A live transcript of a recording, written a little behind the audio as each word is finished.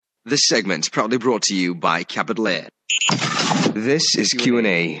This segment's proudly brought to you by Capital Air. This is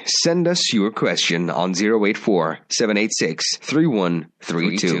QnA. Send us your question on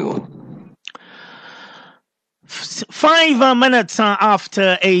 084-786-3132. 5 minutes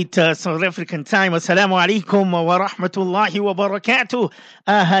after 8 South African time. Assalamu alaikum wa rahmatullahi wa barakatuh.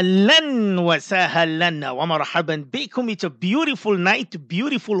 Ahlan wa sahlan wa marhaban bikum. It's a beautiful night,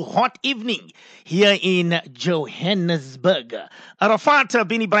 beautiful hot evening here in Johannesburg. Arafat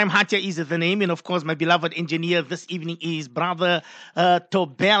bin Ibrahim Hatia is the name, and of course my beloved engineer this evening is Brother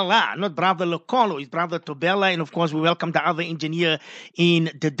Tobella, not Brother Lokolo, it's Brother Tobella, and of course we welcome the other engineer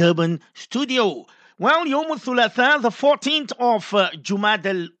in the Durban studio. Well, Yom Thulatha, the 14th of Jumad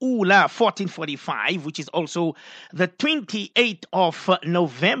al-Ula, 1445, which is also the 28th of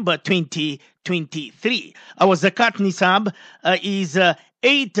November, 2023. Our Zakat Nisab is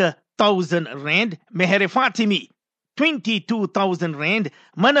 8,000 Rand. Meher Fatimi, 22,000 Rand.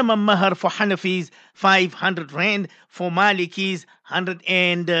 Minimum Mahar for Hanafis, 500 Rand. For Malikis,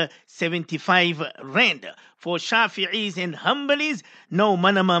 175 Rand. For Shafi'is and Hanbalis, no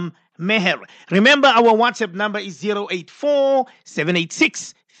minimum Meher. Remember, our WhatsApp number is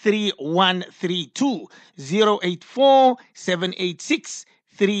 084-786-3132.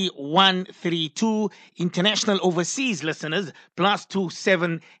 084-786-3132. International overseas listeners,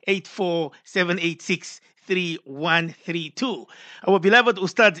 +27847863132. Our beloved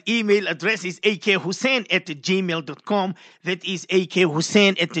Ustad's email address is akhussain@gmail.com. That is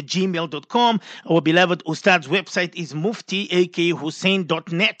akhussain@gmail.com. Our beloved Ustad's website is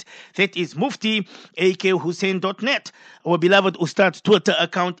mufti.akhussain.net. That is mufti.akhussain.net. Our beloved Ustad's Twitter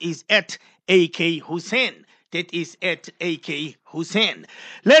account is @akhussain. That is @AK Hussein.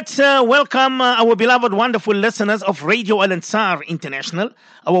 Let's welcome our beloved, wonderful listeners of Radio Al Ansar International,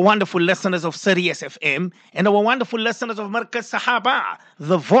 our wonderful listeners of Sirius FM, and our wonderful listeners of Markaz Sahaba,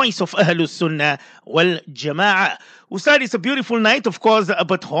 the voice of Ahlus Sunnah wal Jama'ah. Ustad, it's a beautiful night, of course, a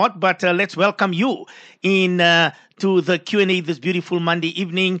bit hot, but let's welcome you in to the Q&A this beautiful Monday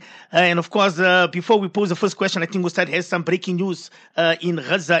evening. And of course, before we pose the first question, I think Ustad has some breaking news in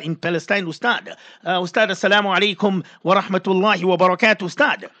Gaza, in Palestine. Ustad, assalamu alaikum wa rahmatullahi wa barakatuh,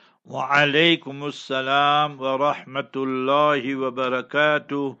 Ustad. Wa alaikum assalam wa rahmatullahi wa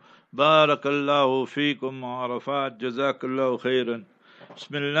barakatuh. Barakallahu feekum Arafat. Jazakallahu khairan.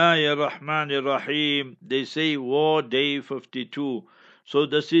 Bismillahir Rahmanir Rahim. They say war day 52. So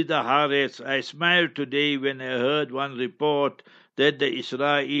this is the Haaretz. I smiled today when I heard one report that the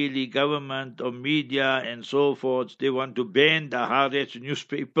Israeli government or media and so forth, they want to ban the Haaretz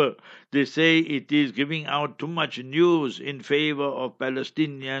newspaper. They say it is giving out too much news in favor of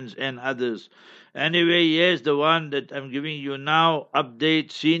Palestinians and others. Anyway, yes, the one that I'm giving you now,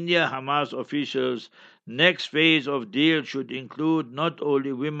 update senior Hamas officials. Next phase of deal should include not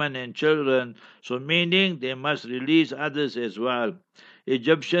only women and children, so meaning they must release others as well.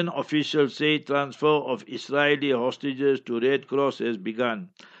 Egyptian officials say transfer of Israeli hostages to Red Cross has begun.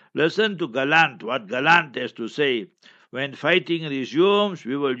 Listen to Gallant, what Gallant has to say. When fighting resumes,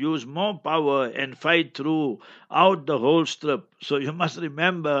 we will use more power and fight throughout the whole strip. So you must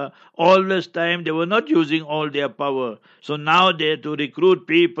remember, all this time they were not using all their power. So now they have to recruit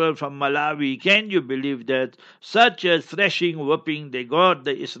people from Malawi. Can you believe that? Such a thrashing whooping they got,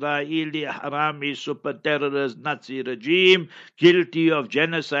 the Israeli Harami super terrorist Nazi regime, guilty of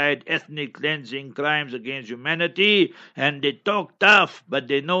genocide, ethnic cleansing, crimes against humanity. And they talk tough, but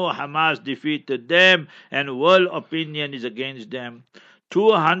they know Hamas defeated them and world opinion is against them.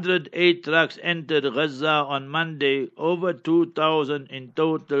 208 trucks entered Gaza on Monday, over 2,000 in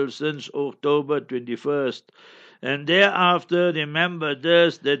total since October 21st. And thereafter, remember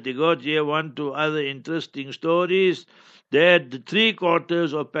this, that they got here 1-2 other interesting stories, that the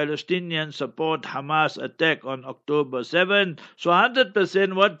 3/4 of Palestinians support Hamas attack on October 7. So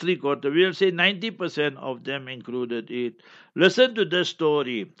 100%, what 3/4? We'll say 90% of them included it. Listen to this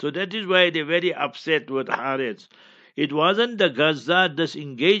story. So that is why they're very upset with Haaretz. It wasn't the Gaza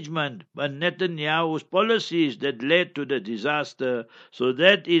disengagement, but Netanyahu's policies that led to the disaster. So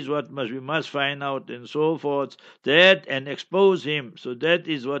that is what we must find out and so forth, that and expose him. So that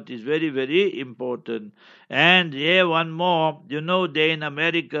is what is very, very important. And yeah, one more. You know, there in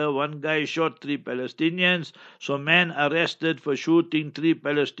America, one guy shot 3 Palestinians. So man arrested for shooting 3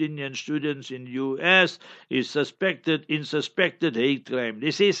 Palestinian students in U.S. is suspected in suspected hate crime.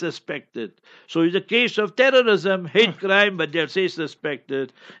 They say suspected. So it's a case of terrorism, hate crime, but they'll say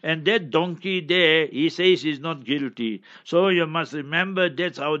suspected. And that donkey there, he says he's not guilty. So you must remember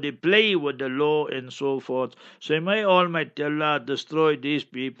that's how they play with the law and so forth. So may Almighty Allah destroy these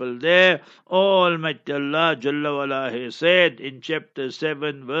people there. Almighty Allah Allah Jalla wala has said in chapter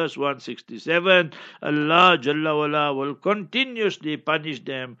 7 verse 167, Allah Jalla wala will continuously punish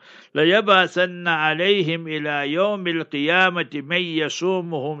them. لَيَبْعَثَنَّ عَلَيْهِمْ إِلَى يَوْمِ الْقِيَامَةِ مَنْ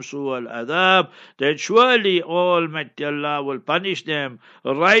يَسُومُهُمْ سُوءَ الْعَذَابِ, that surely Almighty Allah will punish them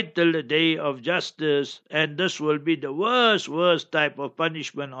right till the day of justice, and this will be the worst type of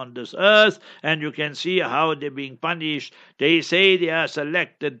punishment on this earth. And you can see how they're being punished. They say they are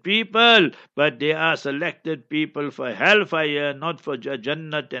selected people, but they are selected people for hellfire, not for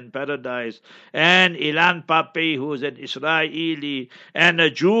Jannat and paradise. And Ilan Pape, who is an Israeli and a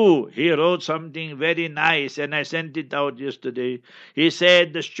Jew, he wrote something very nice, and I sent it out yesterday. He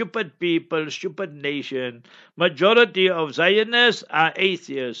said, the stupid people, stupid nation, majority of Zionists are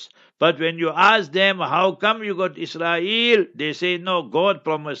atheists. But when you ask them, how come you got Israel? They say, no, God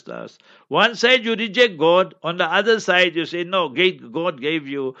promised us. One side you reject God, on the other side you say, no, God gave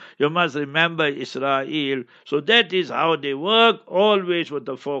you. You must remember Israel. So that is how they work, always with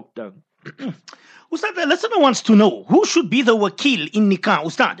the folk tongue. Ustad, the listener wants to know, who should be the wakil in nikah,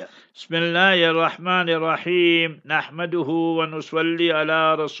 Ustad? Bismillahir Rahmanir Rahim. Nahmaduhu wa nusalli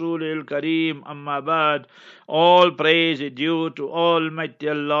ala Rasulil Kareem. Amma ba'd. All praise is due to Almighty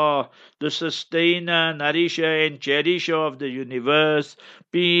Allah, the sustainer, nourisher and cherisher of the universe.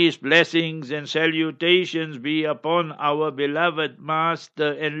 Peace, blessings and salutations be upon our beloved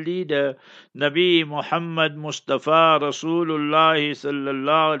master and leader, Nabi Muhammad Mustafa Rasulullah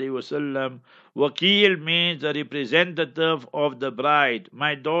sallallahu alaihi wasallam. Wakil means the representative of the bride.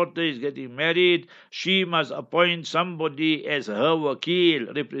 My daughter is getting married. She must appoint somebody as her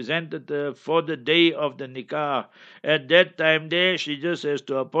wakil, representative, for the day of the nikah. At that time there, she just has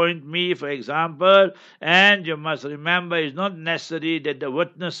to appoint me, for example. And you must remember, it's not necessary that the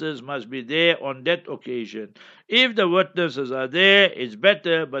witnesses must be there on that occasion. If the witnesses are there, it's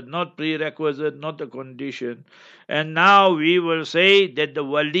better, but not prerequisite, not a condition. And now we will say that the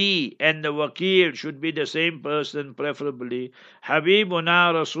wali and the wakil should be the same person, preferably.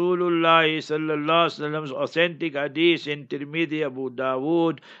 Habibuna Rasulullah sallallahu alaihi wasallam's authentic hadith in Tirmidhi Abu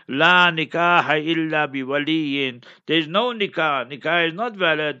Dawood, La nikaha illa bi waliyin. There is no nikah. Nikah is not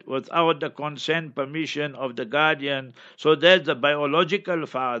valid without the consent, permission of the guardian. So that's the biological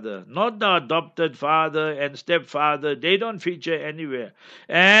father, not the adopted father and stepfather. They don't feature anywhere.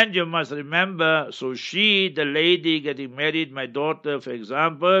 And you must remember, so she, the lady getting married, my daughter, for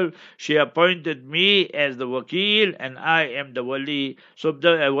example, she appointed me as the wakil and I am the wali. So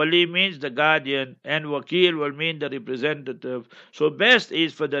the wali means the guardian and wakil will mean the representative. So best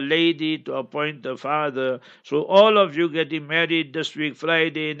is for the lady to appoint the father. So all of you getting married this week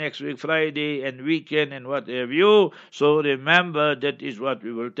Friday, next week Friday and weekend and what have you. So remember, that is what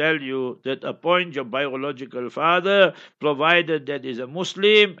we will tell you, that appoint your biological father, provided that is a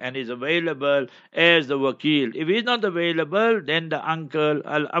Muslim and is available as the wakil. If he is not available, then the uncle,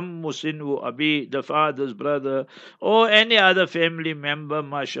 al-ammu sinwu abi, the father's brother, or any other family member,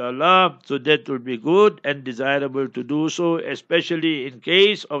 mashallah. So that will be good and desirable to do so, especially in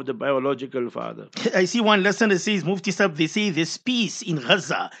case of the biological father. I see one listener says, Mufti Sahib, they say there's peace in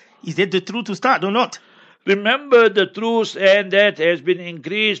Gaza. Is that the truth to start or not? Remember the truce, and that has been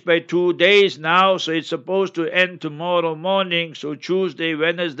increased by 2 days now, so it's supposed to end tomorrow morning. So Tuesday,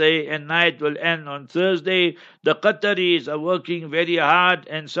 Wednesday and night will end on Thursday. The Qataris are working very hard,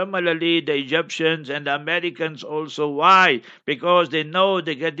 and similarly the Egyptians and the Americans also. Why? Because they know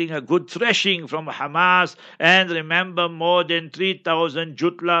they're getting a good thrashing from Hamas. And remember, more than 3,000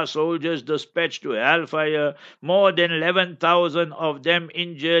 Jutla soldiers dispatched to hellfire, more than 11,000 of them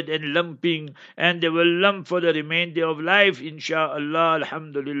injured and limping, and they will limp for the remainder of life, insha'Allah,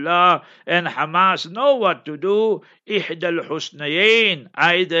 alhamdulillah. And Hamas know what to do. Ihdal husnayain.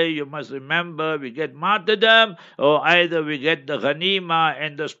 Either, you must remember, we get martyrdom, or either we get the ghanima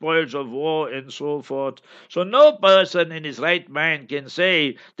and the spoils of war and so forth. So no person in his right mind can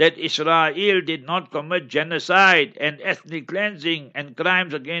say that Israel did not commit genocide and ethnic cleansing and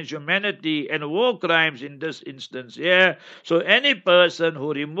crimes against humanity and war crimes in this instance here. So any person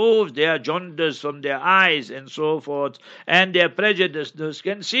who removes their jaundice from their eyes and so forth and their prejudices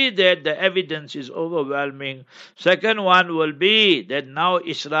can see that the evidence is overwhelming. Second one will be that now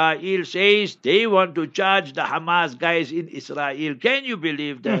Israel says they want to charge the the Hamas guys in Israel. Can you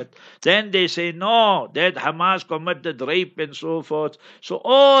believe that? Then they say, no, that Hamas committed rape and so forth. So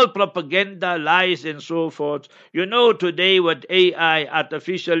all propaganda, lies and so forth. You know, today with AI,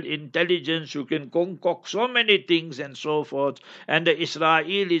 artificial intelligence, you can concoct so many things and so forth. And the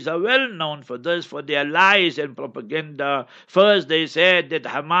Israelis are well known for this, for their lies and propaganda. First, they said that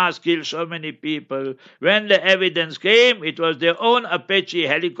Hamas killed so many people. When the evidence came, it was their own Apache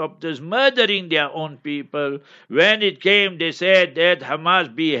helicopters murdering their own people. When it came, they said that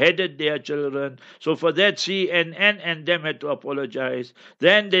Hamas beheaded their children. So for that, CNN and them had to apologize.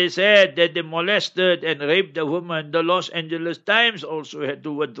 Then they said that they molested and raped the woman. The Los Angeles Times also had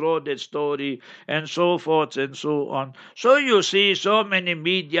to withdraw that story, and so forth and so on. So you see, so many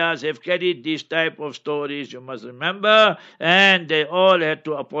medias have carried these type of stories, you must remember, and they all had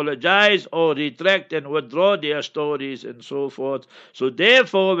to apologize or retract and withdraw their stories and so forth. So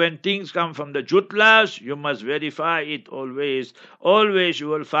therefore, when things come from the jutlas, you must verify it always. Always you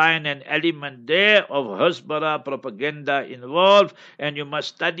will find an element there of hasbara propaganda involved, and you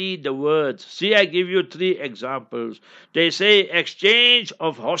must study the words. See, I give you 3 examples. They say exchange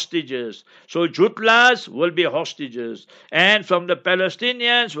of hostages. So jutlas will be hostages, and from the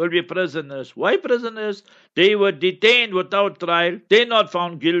Palestinians will be prisoners. Why prisoners? They were detained without trial. They're not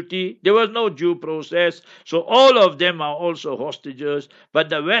found guilty. There was no due process. So all of them are also hostages. But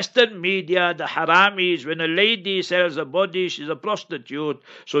the Western media, the haramis, when a lady sells a body, she's a prostitute.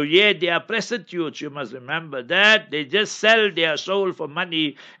 So yeah, they are prostitutes. You must remember that. They just sell their soul for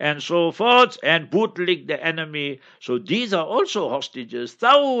money and so forth and bootleg the enemy. So these are also hostages.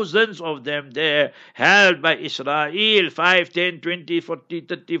 Thousands of them there held by Israel, 5, 10, 20, 40,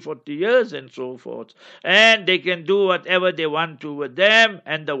 30, 40 years and so forth. And they can do whatever they want to with them,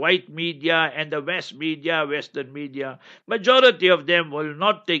 and the white media and the West media, Western media. Majority of them will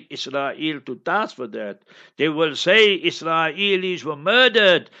not take Israel to task for that. They will say Israelis were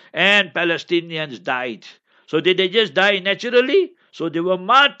murdered and Palestinians died. So did they just die naturally? So they were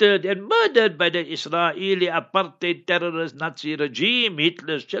martyred and murdered by the Israeli apartheid terrorist Nazi regime,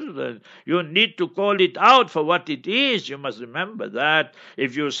 Hitler's children. You need to call it out for what it is. You must remember that.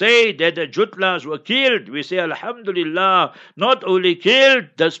 If you say that the Jutlas were killed, we say Alhamdulillah, not only killed,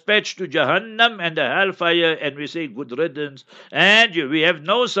 dispatched to Jahannam and the hellfire, and we say good riddance. And we have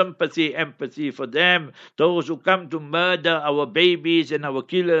no sympathy, empathy for them, those who come to murder our babies and our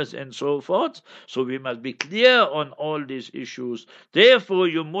killers and so forth. So we must be clear on all these issues. Therefore,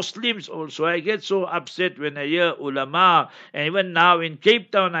 you Muslims also, I get so upset when I hear ulama, and even now in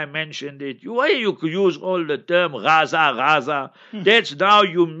Cape Town I mentioned it. Why you use all the term Gaza, Gaza? That's now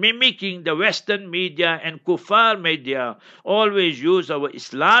you mimicking the Western media and kuffar media. Always use our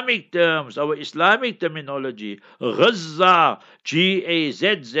Islamic terms, our Islamic terminology. Gaza, Gazza,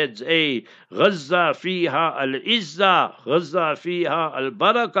 Gaza fiha al-Izza, Gaza fiha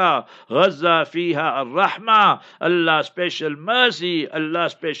al-Baraka, Gaza fiha al-Rahma, Allah special mercy, Allah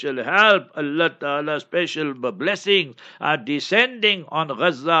special help, Allah Ta'ala special blessings are descending on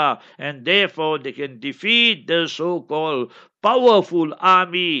Gaza, and therefore they can defeat the so-called powerful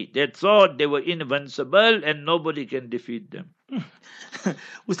army that thought they were invincible and nobody can defeat them.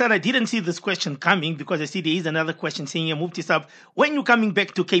 Ustad, I didn't see this question coming because I see there is another question saying here, Mufti Sab, when you coming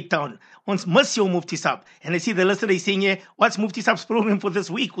back to Cape Town? Once Monsieur Mufti Sab. And I see the listener is saying here, what's Mufti Sab's program for this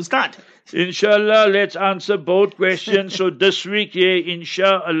week? Ustad? Inshallah, let's answer both questions. So this week here,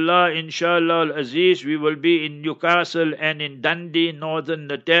 inshallah al-Aziz, we will be in Newcastle and in Dundee, Northern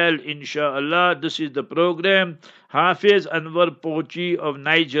Natal, inshallah. This is the program. Hafiz Anwar Pochi of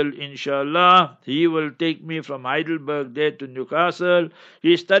Nigel, inshallah. He will take me from Heidelberg there to Newcastle.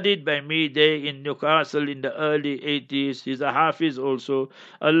 He studied by me there in Newcastle in the early 80s. He's a Hafiz also.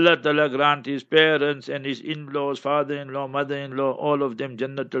 Allah Ta'ala grant his parents and his in-laws, father-in-law, mother-in-law, all of them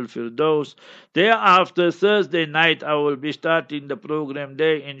Jannatul Firdaus. Thereafter, Thursday night, I will be starting the program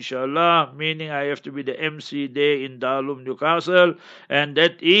there, inshallah, meaning I have to be the MC there in Darul Newcastle. And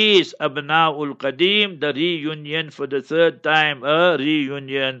that is Abna'ul Qadim, the reunion for the 3rd time, a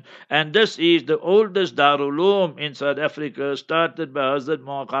reunion. And this is the oldest Darul Uloom in South Africa, started by Hazrat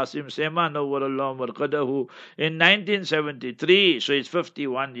Muhammad Qasim Sema Nawwarallahu Marqadahu in 1973. So it's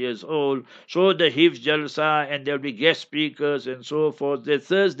 51 years old. So the Hifz Jalsa, and there'll be guest speakers and so forth. The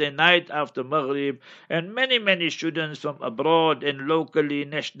Thursday night after Maghrib, and many students from abroad and locally,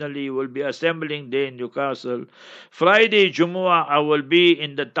 nationally will be assembling there in Newcastle. Friday Jumu'ah, I will be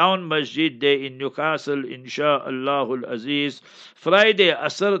in the town masjid there in Newcastle, inshallah. insha'Allah al-Aziz. Friday,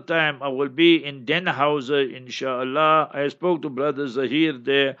 Asr time, I will be in Den Hauser, insha'Allah. I spoke to Brother Zahir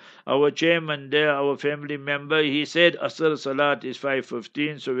there, our chairman there, our family member. He said Asr Salat is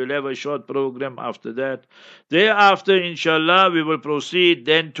 5:15, so we'll have a short program after that. Thereafter, inshallah, we will proceed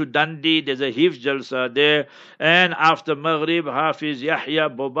then to Dundee. There's a Hifz Jalsa there. And after Maghrib, Hafiz Yahya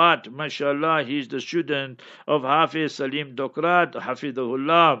Bobat, mashallah, he's the student of Hafiz Salim Dokrat,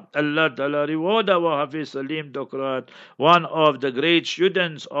 Hafidahullah. Allah Ta'ala reward our Hafiz Salim Dokrat, one of the great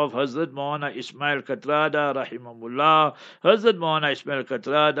students of Hazrat Maulana Ismail Katrada, rahimahullah. Hazrat Maulana Ismail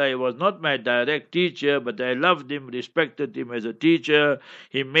Katrada, he was not my direct teacher, but I loved him, respected him as a teacher.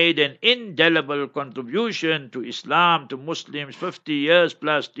 He made an indelible contribution to Islam, to Muslims, 50 years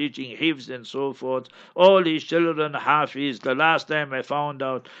plus teaching Hifz and so forth. All his children Hafiz. The last time I found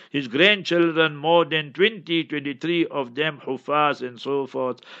out, his grandchildren, more than 23 of them Hufaz and so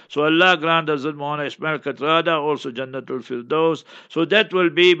forth. So Allah grant Hazrat Maulana Ismail Katrada also Jannatul Firdaus. So that will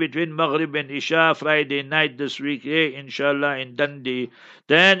be between Maghrib and Isha, Friday night this week here, inshallah, in Dundee.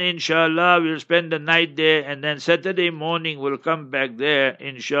 Then, inshallah, we'll spend the night there, and then Saturday morning we'll come back there,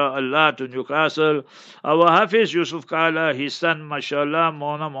 inshallah, to Newcastle. Our Hafiz Yusuf Kala, his son, mashallah,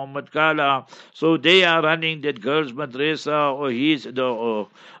 Maulana Muhammad Kala, so they are running that girls' madrasa, or he's the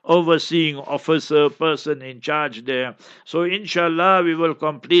overseeing officer, person in charge there. So, inshallah, we will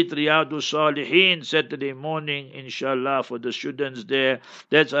complete Riyadus Salihin Saturday morning, inshallah, for the students there.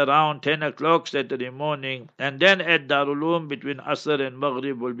 That's around 10 o'clock Saturday morning. And then at Darul Uloom between Asr and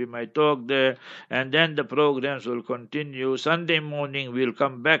Maghrib will be my talk there. And then the programs will continue. Sunday morning we'll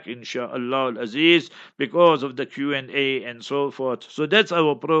come back, insha'Allah al-Aziz, because of the Q&A and so forth. So that's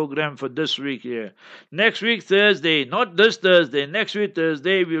our program for this week here. Next week Thursday, not this Thursday, next week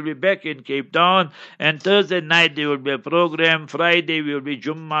Thursday we'll be back in Cape Town. And Thursday night there will be a program. Friday will be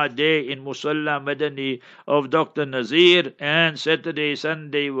Jummah Day in Musalla Madani of Dr. Nazir. And Saturday,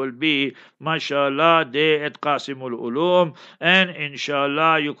 Sunday will be, mashallah, day at Qasimul Ulum. And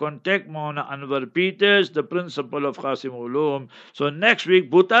inshallah, you contact Maulana Anwar Peters, the principal of Qasimul Ulum. So next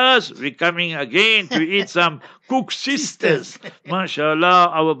week, Bhutas, we're coming again to eat some cook sisters. Mashallah,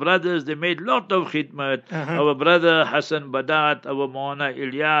 our brothers, they made lot of khidmat. Our brother Hassan Badat, our Maulana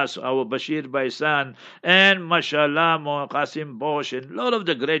Ilyas, our Bashir Baisan, and mashallah, Maulana Qasim Bosch, and a lot of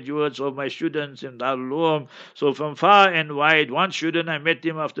the graduates of my students in Darul Uloom. So from far and wide, one student, I met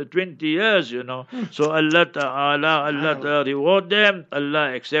him after 20 years, you know. So Allah Ta'ala reward them,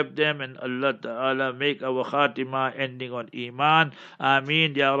 Allah accept them, and Allah Ta'ala make our khatima ending on Iman.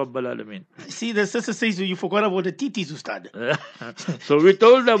 Ameen, Ya Rabbal Alameen. See, the sister says you forgot about the titis, Ustad. So we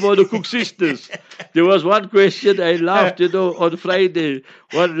told them about the cook sisters. There was one question I laughed, you know, on Friday.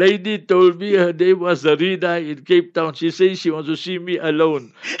 One lady told me her name was Zarina in Cape Town. She says she wants to see me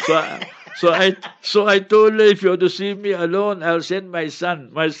alone. So I told her, if you want to see me alone, I'll send my son.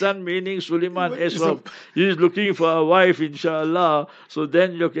 My son meaning Suleiman Eswab. He's looking for a wife, inshallah. So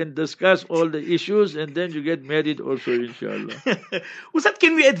then you can discuss all the issues and then you get married also, inshallah. Ustad,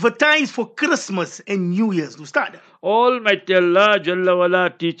 can we advertise for Christmas and New Year's, Ustad? Almighty Allah Jalla Wala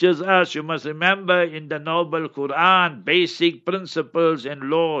teaches us, you must remember in the noble Quran, basic principles and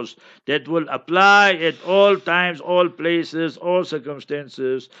laws that will apply at all times, all places, all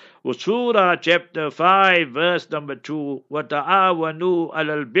circumstances. Surah chapter 5 verse number 2, وَتَعَاوَنُوا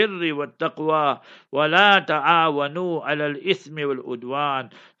عَلَى الْبِرِّ وَالتَّقْوَى وَلَا تَعَاوَنُوا عَلَى الْإِثْمِ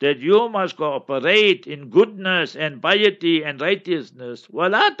وَالْعُدْوَانِ, that you must cooperate in goodness and piety and righteousness.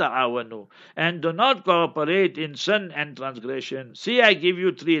 وَلَا تَعَاوَنُوا, and do not cooperate in sin and transgression. See, I give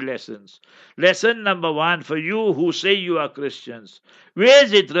you 3 lessons. Lesson number 1, for you who say you are Christians, where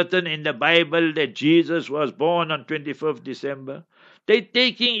is it written in the Bible that Jesus was born on 25th December? They're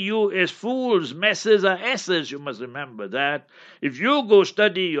taking you as fools, messes or asses, you must remember that. If you go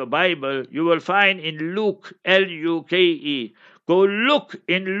study your Bible, you will find in Luke, Luke, go look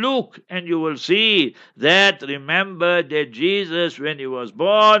in Luke and you will see that, remember that Jesus, when he was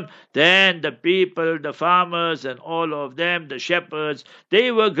born, then the people, the farmers and all of them, the shepherds,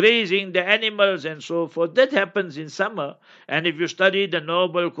 they were grazing the animals and so forth. That happens in summer. And if you study the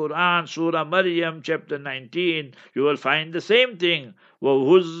noble Quran, Surah Maryam, chapter 19, you will find the same thing.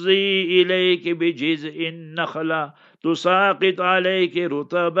 وَهُزِّي إِلَيْكِ بِجِزْءِ النَّخْلَةِ تُسَاقِطْ عَلَيْكِ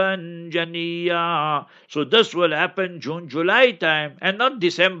رُطَبًا جَنِيًّا. So this will happen June, July time and not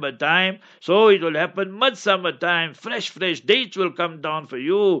December time. So it will happen midsummer time. Fresh dates will come down for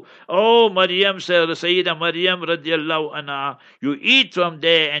you. Oh, Maryam, Sayyidah Maryam radiallahu anha, you eat from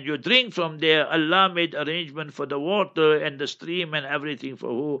there and you drink from there. Allah made arrangement for the water and the stream and everything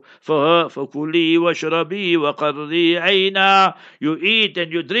for her. For kuli wa shrabi wa qarri aina. You eat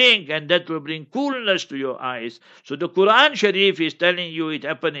and you drink, and that will bring coolness to your eyes. So the Quran Sharif is telling you it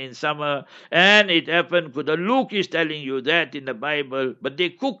happened in summer, and it happened, the Luke is telling you that in the Bible, but they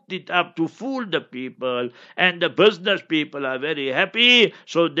cooked it up to fool the people, and the business people are very happy,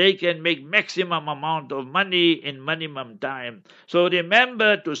 so they can make maximum amount of money in minimum time. So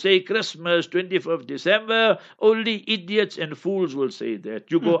remember to say Christmas 25th December, only idiots and fools will say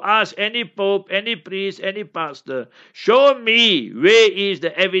that. You go ask any pope, any priest, any pastor, show me where is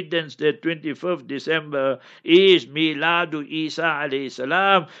the evidence that 25th December is Miladu Isa alayhi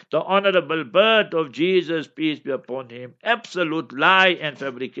salam, the honorable birth of Jesus, peace be upon him. Absolute lie and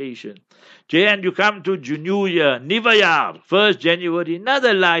fabrication. And you come to New Year, Nivayar, 1st January,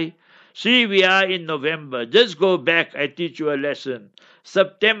 another lie. See, we are in November. Just go back, I teach you a lesson.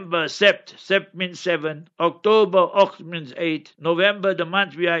 September, Sept means 7. October, Oct means 8. November, the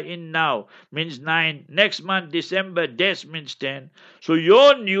month we are in now, means 9. Next month, December, Des means 10. So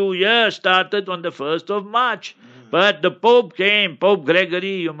your New Year started on the 1st of March. But the Pope came, Pope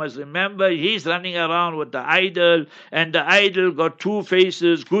Gregory, you must remember, he's running around with the idol, and the idol got two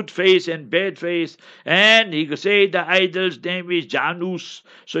faces, good face and bad face, and he could say the idol's name is Janus.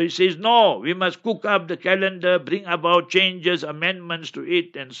 So he says, no, we must cook up the calendar, bring about changes, amendments to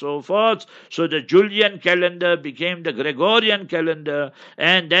it, and so forth. So the Julian calendar became the Gregorian calendar,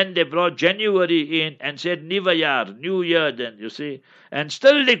 and then they brought January in and said Nivayar, New Year then, you see. And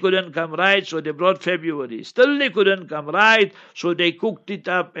still they couldn't come right, so they brought February. Still they couldn't come right, so they cooked it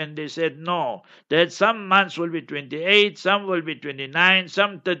up and they said no, that some months will be 28, some will be 29,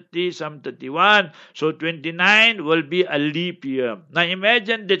 some 30, some 31. So 29 will be a leap year. Now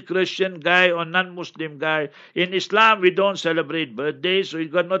imagine that Christian guy or non-Muslim guy. In Islam, we don't celebrate birthdays, so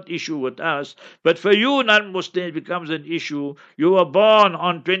it got not issue with us. But for you non-Muslim, it becomes an issue. You were born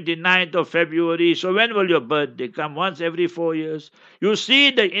on 29th of February, so when will your birthday come? Once every 4 years? You see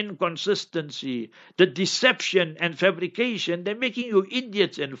the inconsistency, the deception and fabrication. They're making you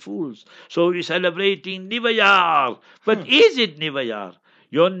idiots and fools. So we're celebrating Nivayar. But is it Nivayar?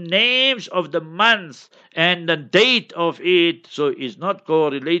 Your names of the months and the date of it, so is not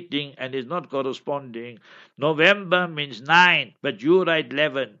correlating and is not corresponding. November means 9, but you write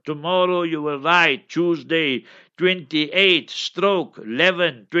 11. Tomorrow you will write Tuesday 28 stroke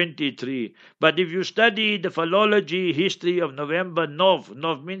 11 23. But if you study the philology history of November, Nov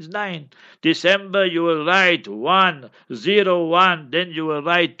means 9. December you will write 101, then you will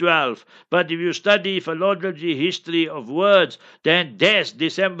write 12. But if you study philology history of words, then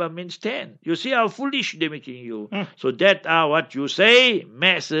December means 10. You see how foolish they're making you. So that are what you say.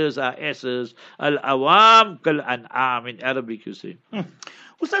 Masses are S's. Al-awam kal-an'am in Arabic, you see.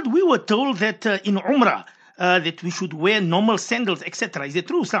 Ustad, we were told that in Umrah, that we should wear normal sandals, etc. Is it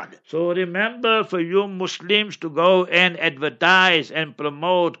true, Ustad? So remember, for you Muslims to go and advertise and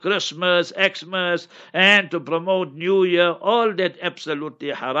promote Christmas, Xmas, and to promote New Year, all that absolutely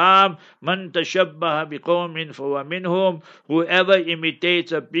haram. Man tashabbaha biqawmin fahuwa minhum. Whoever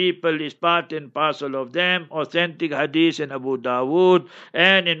imitates a people is part and parcel of them. Authentic hadith in Abu Dawood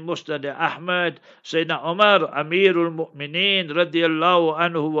and in Musnad Ahmad. Sayyidina Umar, Amirul Mu'mineen, radiyallahu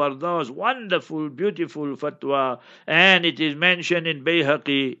anhu warda's wonderful, beautiful fatwa, and it is mentioned in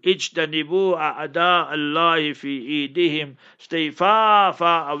Bayhaqi, Ijtanibu a'ada Allahi fi idihim. Stay far,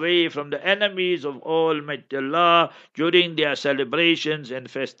 far away from the enemies of Almighty Allah during their celebrations and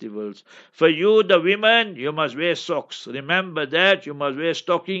festivals. For you, the women, you must wear socks. Remember that. You must wear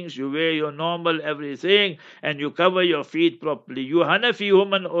stockings, you wear your normal everything, and you cover your feet properly. You Hanafi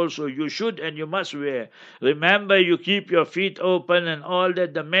women also, you should and you must wear. Remember, you keep your feet open and all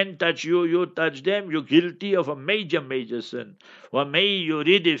that. The men touch you, you touch them, you're guilty of a major sin. وَمَن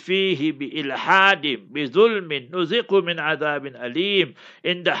يُرِدْ فِيهِ بِإِلْحَادٍ بِظُلْمٍ نُذِقُ مِنْ عَذَابٍ أَلِيمٍ.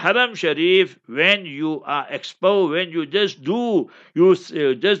 In the Haram Sharif, when you are exposed, when you just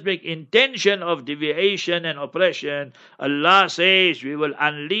just make intention of deviation and oppression, Allah says we will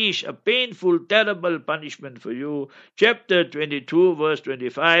unleash a painful, terrible punishment for you. Chapter 22, verse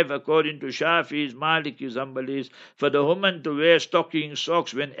 25, according to Shafi's, Malikis, Hanbalis, for the woman to wear stocking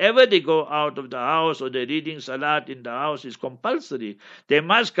socks whenever they go out of the house or they're reading Salat in the house is compulsory. They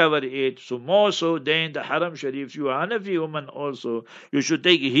must cover it. So more so than the Haram Sharif, you Hanafi woman also, you should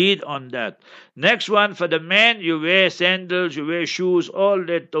take heed on that. Next one, for the men, you wear sandals, you wear shoes, all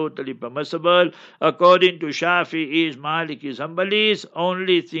that totally permissible. According to Shafi'is, Malikis, Hanbalis,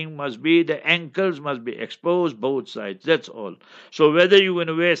 only thing must be the ankles must be exposed, both sides. That's all. So whether you want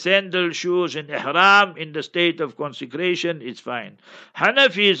to wear sandal, shoes in ihram, in the state of consecration, it's fine.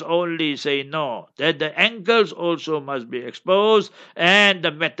 Hanafis only say no, that the the ankles also must be exposed, and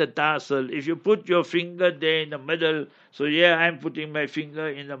the metatarsal. If you put your finger there in the middle, so here I'm putting my finger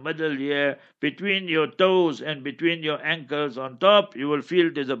in the middle here, between your toes and between your ankles on top, you will feel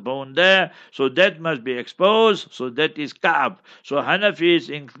there's a bone there, so that must be exposed, so that is Ka'ab. So Hanafis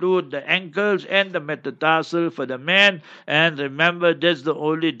include the ankles and the metatarsal for the man, and remember that's the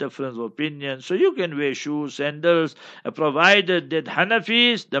only difference of opinion. So you can wear shoes, sandals, provided that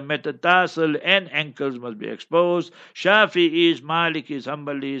Hanafis, the metatarsal and ankles must be exposed. Shafi'is, Malikis,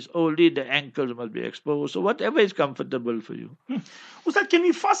 Hanbalis, only the ankles must be exposed. So whatever is comfortable for you. Ustad, can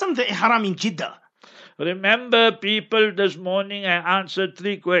we fasten the ihram in Jeddah? Remember, people, this morning I answered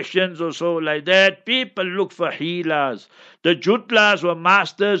 3 questions or so like that. People look for healers. The Jutlas were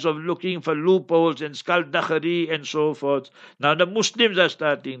masters of looking for loopholes and skullduggery and so forth. Now the Muslims are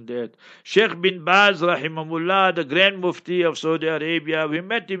starting that. Sheikh bin Baz, rahimahullah, the Grand Mufti of Saudi Arabia, we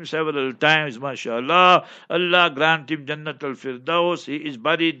met him several times, mashallah. Allah grant him Jannat al-Firdaus. He is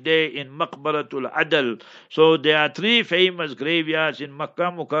buried there in Maqbaratul Adl. So there are 3 famous graveyards in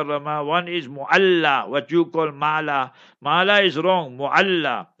Makkah Mukarramah. One is Mu'alla, what you call Mala. Mala is wrong,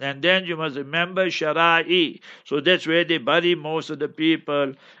 Mu'alla. And then you must remember Shara'i. So that's where they bury most of the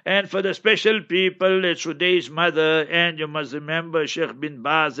people. And for the special people, it's Suday's mother, and you must remember Sheikh bin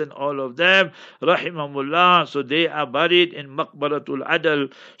Baz and all of them, rahimahullah. So they are buried in Maqbaratul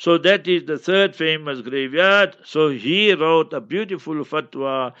Adl. So that is the 3rd famous graveyard. So he wrote a beautiful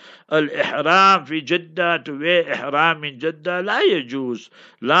fatwa, Al-Ihram fi Jeddah, to wear ihram in Jeddah, la yajuz,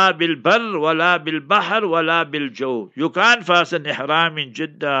 la bil bar, wa la bil bahr, wa la bil jaw. You can't fasten ihram in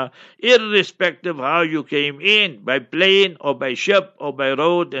Jeddah, irrespective of how you came in, by plane or by ship or by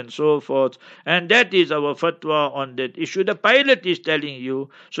road and so forth. And that is our fatwa on that issue. The pilot is telling you,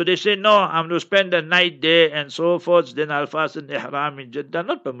 so they say, no, I'm going to spend the night there and so forth, then I'll fasten ihram in Jeddah.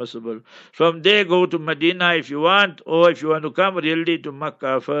 Not permissible. From there, go to Medina if you want, or if you want to come really to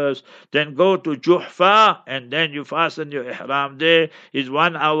Makkah first, then go to Juhfa, and then you fasten your ihram there. It's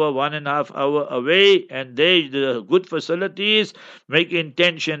 1 hour, 1.5 hour away, and there the good facilities, make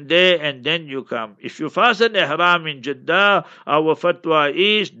intention there, and then you come. If you fasten ihram in Jeddah, our fatwa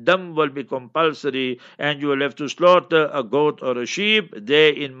is dam will be compulsory, and you will have to slaughter a goat or a sheep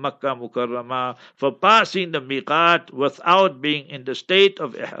there in Makkah Mukarramah for passing the miqat without being in the state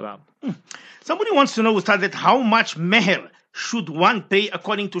of ihram. Somebody wants to know, Ustad, that how much meher should one pay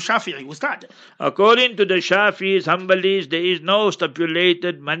according to Shafi'i, Ustad? According to the Shafi'is, Hanbalis, there is no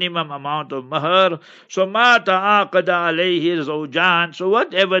stipulated minimum amount of mahar. So ma ta'aqada alayhi zawjan. So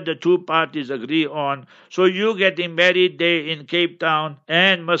whatever the 2 parties agree on. So you getting married there in Cape Town,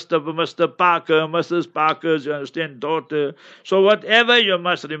 and Mr. Parker, Mrs. Parker's, you understand, daughter. So whatever, you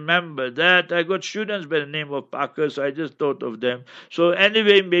must remember that. I got students by the name of Parker, so I just thought of them. So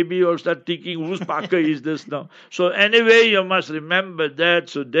anyway, maybe you'll start thinking, whose Parker is this now? So anyway, you must remember that,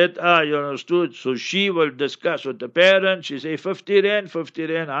 so that you understood. So she will discuss with the parents. She say 50 rand, 50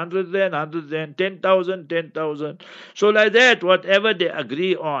 rand, 100 rand, 100 rand, 10,000, 10,000. So like that, whatever they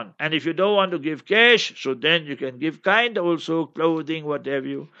agree on. And if you don't want to give cash, so then you can give kind also, clothing, what have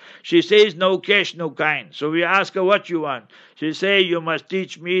you. She says no cash, no kind. So we ask her what you want. She say, you must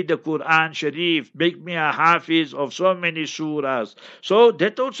teach me the Quran Sharif, make me a hafiz of so many surahs. So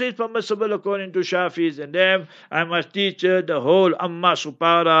that also is permissible according to Shafis and them. I must teach her the whole Amma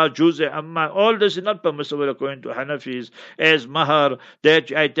Supara, Juz Amma. All this is not permissible according to Hanafis as mahar.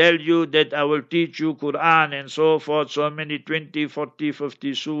 That I tell you that I will teach you Quran and so forth, so many 20, 40,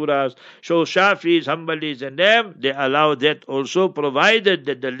 50 surahs. So Shafis, Hanbalis and them, they allow that also, provided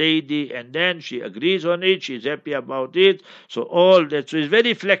that the lady, and then she agrees on it, she's happy about it. So all that, so it's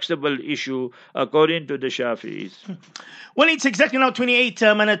very flexible issue according to the Shafi'is. Well, it's exactly now 28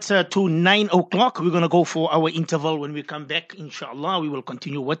 minutes to 9 o'clock. We're going to go for our interval. When we come back, inshallah, we will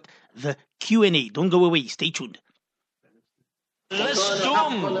continue with the Q&A. Don't go away. Stay tuned.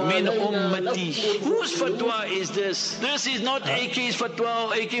 Lastum min ummati. Whose fatwa is this? This is not AK's fatwa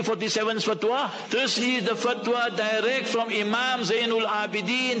or AK-47's fatwa. This is the fatwa direct from Imam Zainul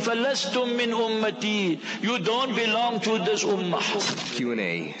Abidin. Falastum min ummati. You don't belong to this ummah.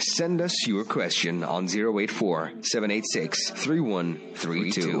 Q&A. Send us your question on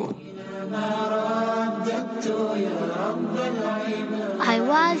 084-786-3132. I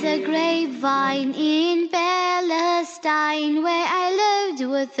was a grapevine in Palestine where I lived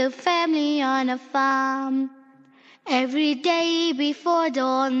with a family on a farm. Every day before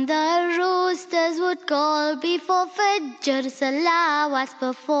dawn the roosters would call before Fajr Salah was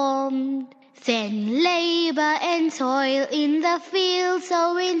performed. Then labor and toil in the field,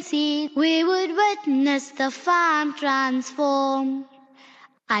 sowing seed, we would witness the farm transform.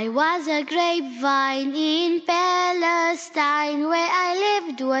 I was a grapevine in Palestine where I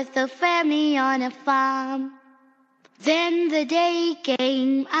lived with a family on a farm. Then the day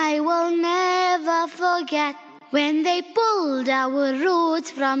came I will never forget when they pulled our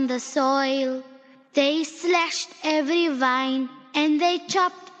roots from the soil. They slashed every vine and they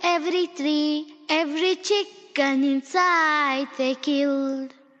chopped every tree, every chicken inside they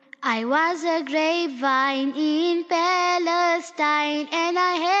killed. I was a grapevine in Palestine and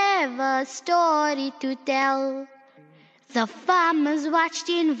I have a story to tell. The farmers watched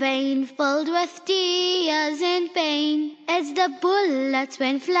in vain, filled with tears and pain, as the bullets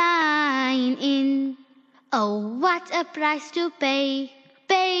went flying in. Oh, what a price to pay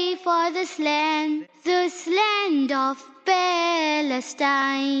for this land of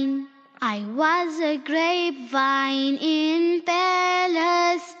Palestine. I was a grapevine in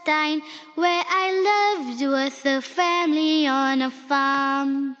Palestine, where I lived with a family on a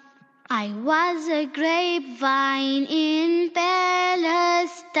farm. I was a grapevine in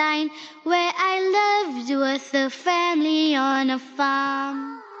Palestine, where I lived with a family on a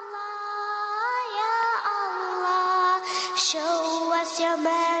farm. Allah, Ya Allah, show us your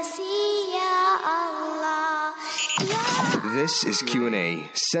mercy, Ya Allah. This is QnA.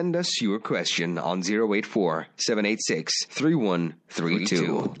 Send us your question on 084 786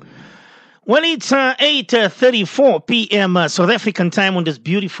 3132. Well, it's 8:34 p.m. South African time on this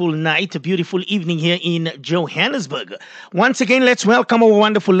beautiful night, a beautiful evening here in Johannesburg. Once again, let's welcome our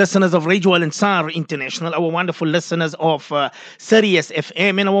wonderful listeners of Radio Al Ansar International, our wonderful listeners of Sirius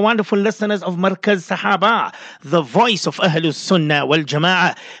FM, and our wonderful listeners of Markaz Sahaba, the voice of Ahlus Sunnah wal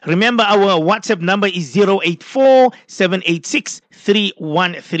Jama'ah. Remember, our WhatsApp number is 084 786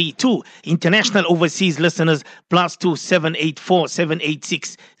 3132. International overseas listeners +2 784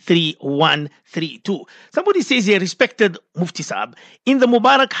 786 3132. Somebody says here, respected Mufti Saab, in the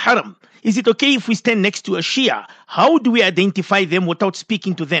Mubarak Haram, is it okay if we stand next to a Shia? How do we identify them without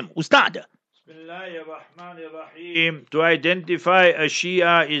speaking to them? Ustad. Bismillahirrahmanirrahim. To identify a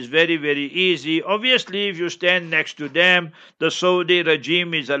Shia is very, very easy. Obviously, if you stand next to them, the Saudi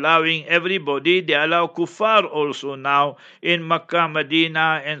regime is allowing everybody. They allow kuffar also now in Makkah,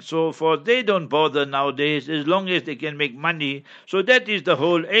 Medina, and so forth. They don't bother nowadays as long as they can make money. So that is the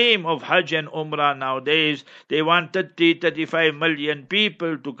whole aim of Hajj and Umrah nowadays. They want 35 million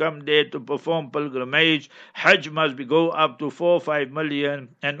people to come there to perform pilgrimage. Hajj must go up to 4-5 million,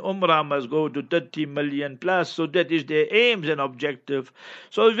 and Umrah must go to 30 million plus. So that is their aims and objective.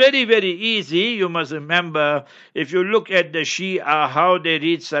 So it's very, very easy. You must remember, if you look at the Shia, how they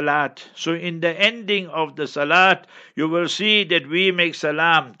read Salat. So in the ending of the Salat, you will see that we make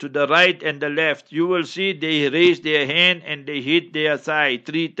salam to the right and the left. You will see they raise their hand and they hit their thigh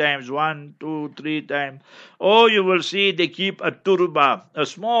 3 times, 1, 2, 3 times. Or you will see they keep a turba, a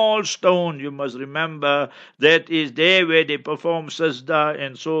small stone, you must remember, that is there where they perform sajda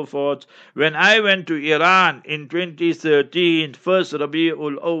and so forth. When I went to Iran in 2013, first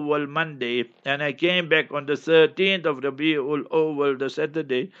Rabi'ul Awwal Monday, and I came back on the 13th of Rabi'ul Awwal, the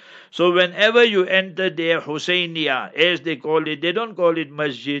Saturday. So whenever you enter their Husseiniya, as they call it, they don't call it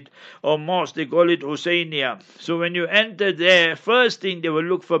masjid or mosque, they call it Husseiniya. So when you enter there, first thing they will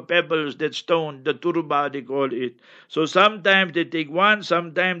look for pebbles, that stone, the turba they call it. So sometimes they take 1,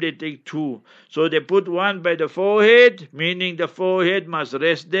 sometimes they take 2. So they put 1 by the forehead, meaning the forehead must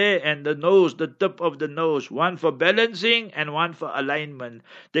rest there, and the nose, the tip of the nose, 1 for balancing and 1 for alignment.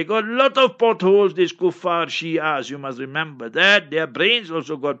 They got a lot of potholes, these kuffar Shias, you must remember that. Their brains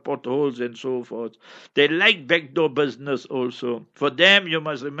also got potholes and so forth. They like backdoor business also. For them, you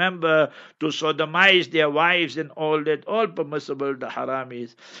must remember, to sodomize their wives and all that, all permissible, the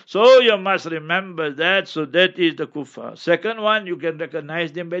haramis. So you must remember that. So that is the kuffar. Second one, you can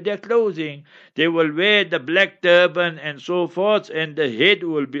recognize them by their clothing. They will wear the black turban and so forth, and the head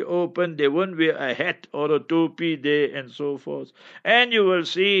will be open. They won't wear a hat or a topi there and so forth. And you will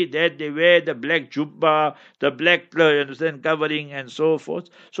see that they wear the black jubba, the black covering and so forth.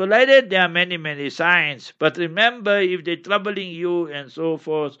 So like that, there are many, many signs. But remember, if they're troubling you and so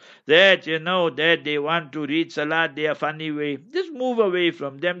forth, that you know that they want to read salat their funny way, just move away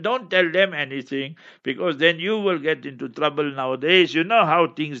from them. Don't tell them anything, because then you will get into trouble nowadays. You know how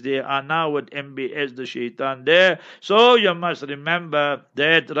things they are now with MBS, the shaitan there. So you must remember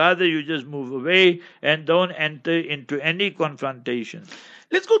that rather you just move away and don't enter into any confrontation.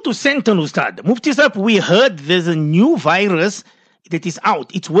 Let's go to Senton, Ustad. Mufti Saab, we heard there's a new virus. that is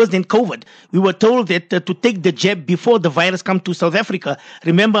out. It's worse than COVID. We were told that to take the jab before the virus come to South Africa.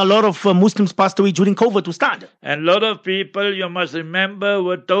 Remember, a lot of Muslims passed away during COVID to start. And a lot of people, you must remember,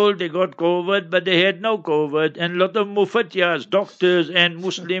 were told they got COVID, but they had no COVID. And a lot of mufatiyas, doctors and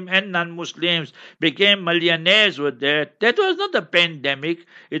Muslim and non-Muslims became millionaires with that. That was not a pandemic.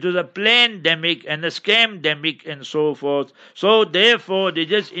 It was a plandemic and a scamdemic and so forth. So therefore, they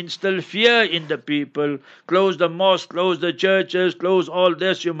just instill fear in the people. Close the mosque, close the churches, close all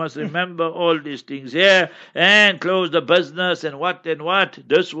this. You must remember all these things here. And close the business and what and what.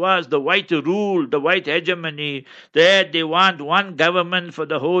 This was the white rule, the white hegemony, that they want one government for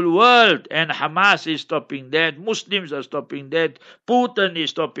the whole world. And Hamas is stopping that. Muslims are stopping that. Putin is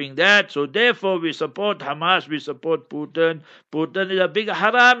stopping that. So therefore, we support Hamas, we support Putin. Putin is a big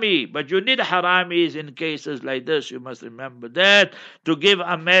harami. But you need haramis in cases like this. You must remember that. To give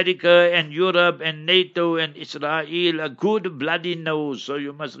America and Europe and NATO and Israel a good bloody nose. So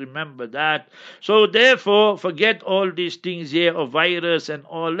you must remember that. So therefore, forget all these things here of virus and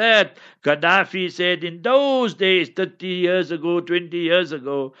all that. Gaddafi said in those days, 30 years ago, 20 years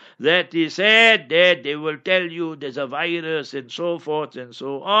ago, that he said that they will tell you there's a virus and so forth and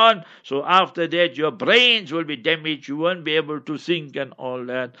so on. So after that, your brains will be damaged. You won't be able to think and all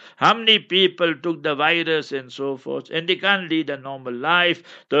that. How many people took the virus and so forth, and they can't lead a normal life,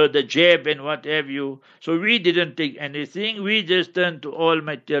 the jab and what have you. So we didn't take anything. We just turned to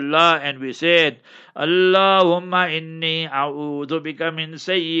Almighty Allah and we said, Allahumma inni a'udhu bika min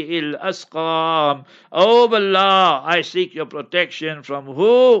sayyi'il asqam. Oh Allah, I seek your protection from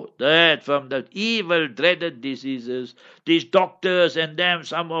who? That, from the evil, dreaded diseases. These doctors and them,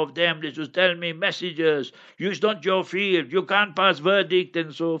 some of them, they just tell me messages. Use not your field. You can't pass verdict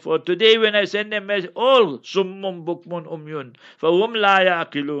and so forth. Today when I send them message, all summum bukmun umyun, fahum la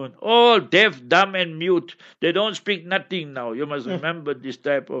ya'qilun, all deaf, dumb and mute. They don't speak nothing now. You must remember this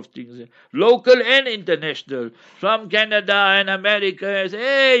type of things. Local and international. From Canada and America, I say,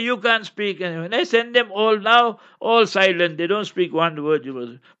 hey, you can't speak. And when I send them all now, all silent. They don't speak one word.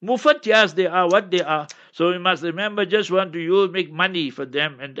 Mufatiyas they are what they are. So we must remember, just want to use, make money for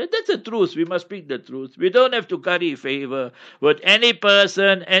them. And that's the truth. We must speak the truth. We don't have to curry favor with any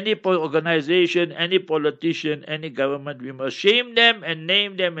person, any organization, any politician, any government. We must shame them and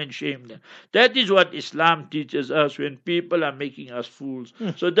name them and shame them. That is what Islam teaches us when people are making us fools.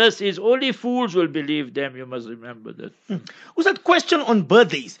 So this is only fools will believe them. You must remember that. Was that question on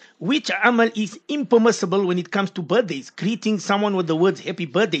birthdays? Which amal is impermissible when it comes to birthdays? Greeting someone with the words happy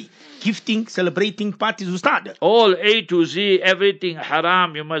birthday, gifting, celebrating parties, Ustad. All A to Z, everything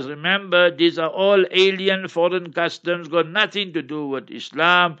haram. You must remember, these are all alien foreign customs, got nothing to do with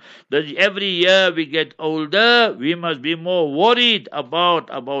Islam. That every year we get older, we must be more worried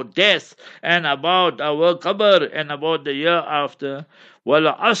about death and about our qabr and about the year after.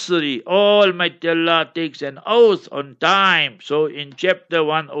 Wal Asri, Almighty Allah takes an oath on time. So in chapter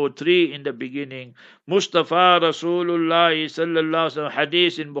 103 in the beginning, Mustafa Rasulullah sallallahu alaihi wasallam,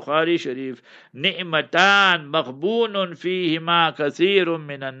 hadith in Bukhari Sharif, Ni'matan maghbunun fihima kathirun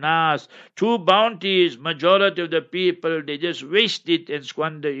minan nas. Two bounties, majority of the people, they just waste it and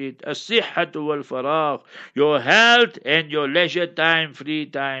squander it. As-sihhatu wal faragh, your health and your leisure time, free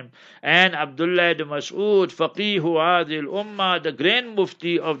time. And Abdullah ibn Mas'ud, faqihu hadhihi al-ummah, the grand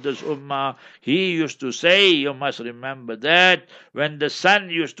mufti of this ummah, he used to say, you must remember that, when the sun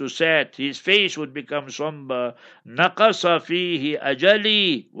used to set, his face would become somber. Naqasa fihi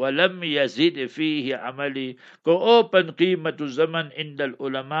ajali wa lam yazid fihi amali. Go open Qimatu Zaman Indal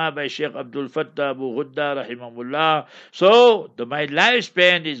Ulama by Sheikh Abdul Fattah Abu Ghudda rahimahullah. So my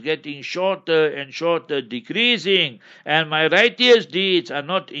lifespan is getting shorter and shorter, decreasing, and my righteous deeds are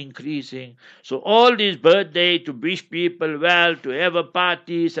not increasing. So all these birthday, to wish people well, to have a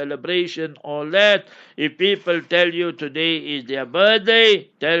party, celebration, all that. If people tell you today is their birthday,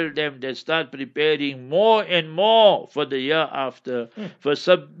 tell them they start preparing more and more for the year after.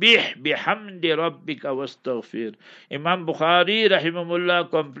 فَسَبِّحْ بِحَمْدِ رَبِّكَ وَاسْتَغْفِرْ. Imam Bukhari rahimahullah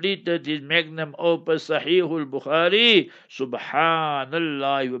completed his magnum opus Sahihul Bukhari,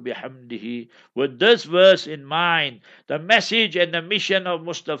 Subhanallah wa bihamdihi. With this verse in mind, the message and the mission of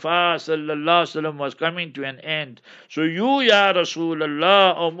Mustafa sallallahu alaihi wasallam was coming to an end. So you, Ya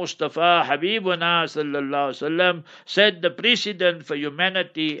Rasulullah, O Mustafa Habibuna sallallahu alaihi wasallam, set the precedent for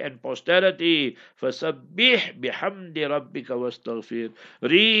humanity and posterity. فَسَبِّحْ بِحَمْدِ رَبِّكَ وَاسْتَغْفِرْ.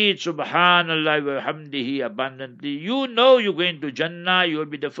 Read Subhanallah wa hamdihi abundantly. You know you're going to Jannah, you will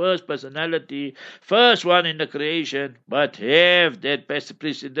be the first personality, first one in the creation, but have that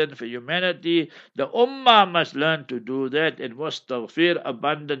precedent for humanity. The Ummah must learn to do that, and wastaghfir,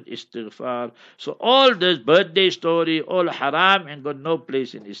 abundant istighfar. So all this birthday story, all haram and and got no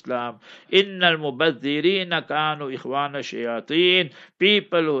place in Islam. Innal mubadhirina kanu ikhwana shayateen.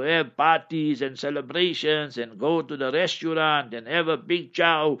 People who have parties and celebrations and go to the restaurant and have a big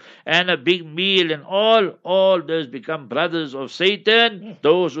chow and a big meal and all those become brothers of Satan.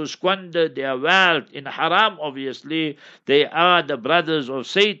 Those who squander their wealth in haram, obviously, they are the brothers of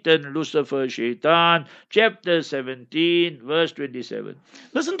Satan, Lucifer, Shaitan. Chapter 17, verse 27.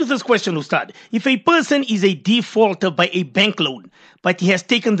 Listen to this question, Ustad. If a person is a defaulter by a bank loan, but he has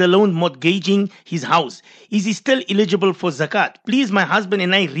taken the loan mortgaging his house, is he still eligible for zakat? Please, my husband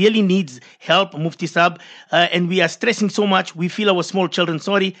and I really needs help, Mufti Sab, and we are stressing so much. We feel our small children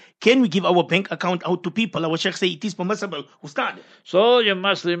sorry. Can we give our bank account out to people? Our Sheikh say it is permissible, Ustad. So you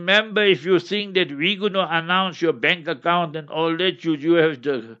must remember, if you think that we're going to announce your bank account and all that, you have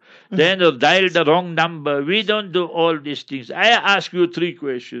to then dial the wrong number. We don't do all these things. I ask you 3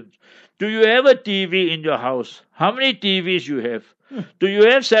 questions. Do you have a TV in your house? How many TVs you have? Do you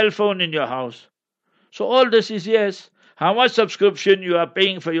have cell phone in your house? So all this is yes. How much subscription you are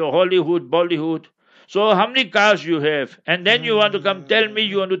paying for your Hollywood, Bollywood? So how many cars you have? And then you want to come tell me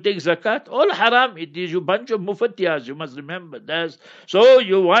you want to take zakat? All haram it is. You bunch of mufatiyas. You must remember that. So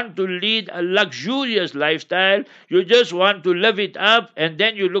you want to lead a luxurious lifestyle. You just want to live it up. And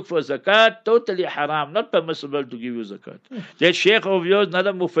then you look for zakat. Totally haram. Not permissible to give you zakat. That sheikh of yours, not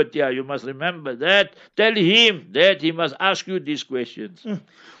a mufatiyah. You must remember that. Tell him that he must ask you these questions.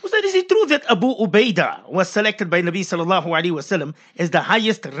 Ustad, is it true that Abu Ubaidah was selected by Nabi sallallahu alaihi wasallam as the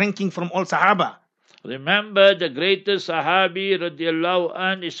highest ranking from all Sahaba? Remember, the greatest Sahabi radiallahu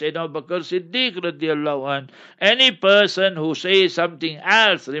an is Sayyidina Abu Bakr Siddiq radiallahu an. Any person who says something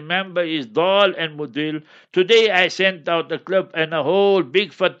else, remember, is dal and mudil. Today I sent out a clip and a whole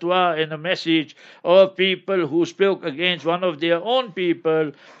big fatwa and a message of people who spoke against one of their own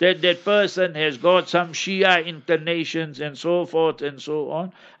people, that that person has got some Shia inclinations and so forth and so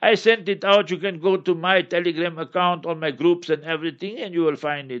on. I sent it out. You can go to my Telegram account on my groups and everything, and you will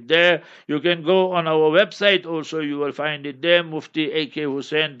find it there. You can go on our website also, you will find it there,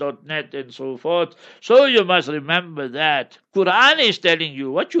 muftiakhussain.net and so forth. So you must remember that. Quran is telling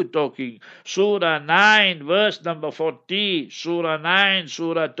you what you're talking. Surah 9, verse number 40. Surah 9,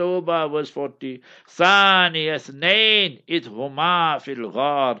 Surah Tawbah, verse 40. Thani Athnain Ithhuma fil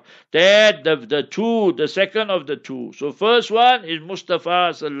ghar. That the second of the two. So first one is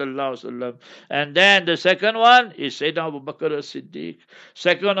Mustafa sallallahu alaihi wasallam, and then the second one is Sayyidina Abu Bakr as-Siddiq.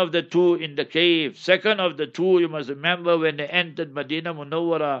 Second of the two in the cave. Second of the two, you must remember, when they entered Medina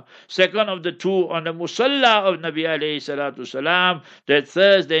Munawwara. Second of the two on the Musalla of Nabi alayhi salatu salam. That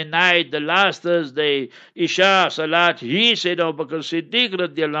Thursday night, the last Thursday, Isha Salat, he said Abu Bakr Siddiq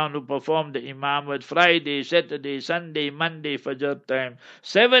radiallahu anhu performed the Imam with Friday, Saturday, Sunday, Monday, Fajr time.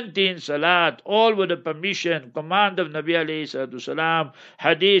 17 Salat, all with the permission, command of Nabi alayhi salatu salam.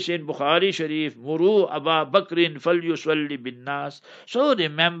 Hadith in Bukhari Sharif, Muru Aba Bakrin fal yusalli bin nas. So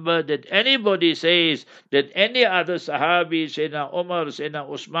remember that anybody says that any other Sahabi, Sayyidina Umar, Sayyidina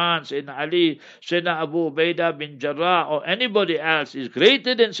Usman, Sayyidina Ali, Sayyidina Abu Ubaidah bin Jarrah, or anybody else is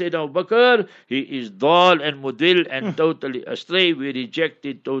greater than Sayyidina Abu Bakr, he is dal and mudil and totally astray. We reject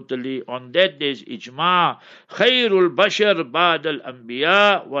it totally. On that day is ijma. Khairul bashar ba'd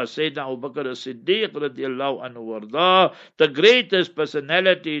al-anbiya was Sayyidina Abu Bakr as-Siddiq radiallahu anhu warda. The greatest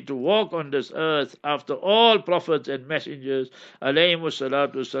personality to walk on this earth after all prophets and messengers alayhimu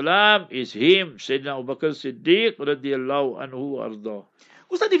salatu salam is him, Sayyidina Abu Bakr Siddiq radiallahu anhu warda.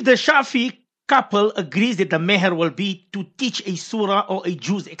 Ustad, if the Shafi couple agrees that the meher will be to teach a surah or a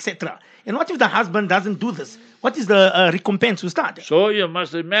juz, etc., and what if the husband doesn't do this? What is the recompense, Ustad? So you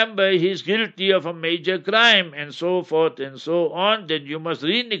must remember he's guilty of a major crime and so forth and so on. Then you must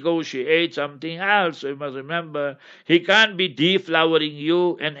renegotiate something else. So you must remember he can't be deflowering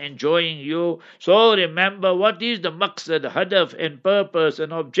you and enjoying you. So remember, what is the maqsad, hadaf and purpose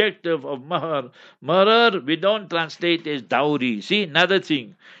and objective of mahar? Mahar we don't translate as dowry. See, another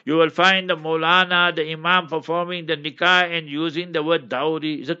thing. You will find the Maulana, the Imam performing the nikah and using the word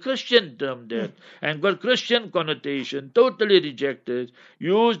dowry. It's a Christian term there and got Christian connotation, totally rejected.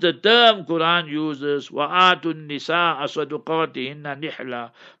 Use the term Quran uses, wa'atun nisa asaduqatihinna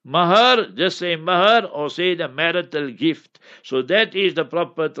nihla. Mahar, just say mahar or say the marital gift. So that is the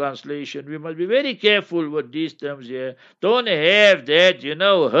proper translation. We must be very careful with these terms here. Don't have that,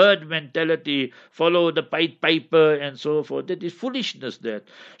 herd mentality, follow the Pied Piper and so forth. That is foolishness that.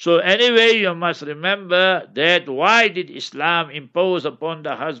 So anyway, you must remember that why did Islam impose upon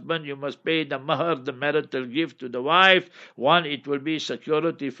the husband, you must pay the mahar, the marital gift to the wife. One, it will be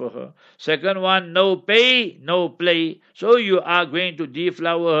security for her. Second one, no pay, no play. So you are going to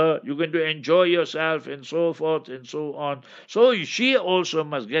deflower her, you're going to enjoy yourself and so forth and so on. So she also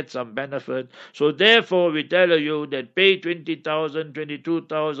must get some benefit. So therefore we tell you that pay 20,000,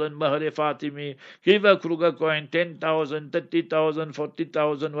 22,000 mahar Fatimi, give a Kruger coin 10,000, 30,000,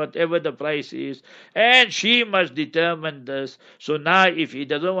 40,000, whatever the price is, and she must determine this. So now if he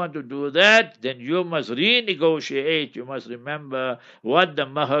doesn't want to do that, then you must renegotiate. You must remember what the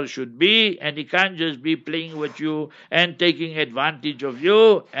mahar should be, and he can't just be playing with you and taking advantage of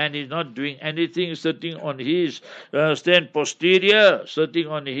you, and he's not doing anything, sitting on his posterior, sitting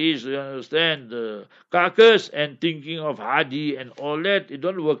on his carcass and thinking of hadi and all that. It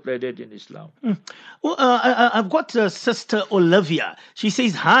don't work like that in Islam. Well, I've got Sister Olivia. She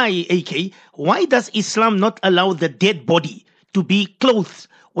says, hi, AK. Why does Islam not allow the dead body to be clothed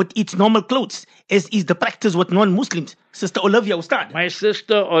with its normal clothes, as is the practice with non-Muslims? Sister Olivia will start. My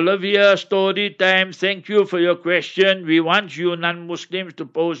sister Olivia, story time. Thank you for your question. We want you non-Muslims to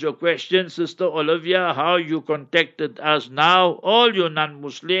pose your question. Sister Olivia, how you contacted us now, all you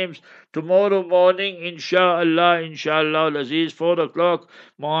non-Muslims, tomorrow morning, inshallah, Aziz, 4 o'clock,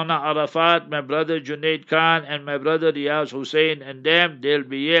 Maulana Arafat, my brother Junaid Khan, and my brother Riyaz Hussain, and them, they'll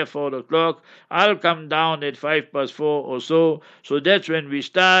be here 4 o'clock. I'll come down at 5 past 4 or so. So that's when we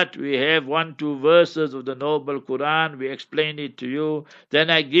start. We have 1-2 verses of the Noble Quran. We explain it to you. Then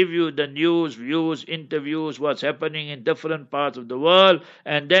I give you the news, views, interviews, what's happening in different parts of the world.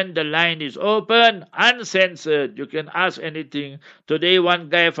 And then the line is open, uncensored. You can ask anything. Today, one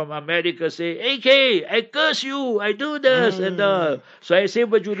guy from America say, AK, I curse you, I do this and all. So I say,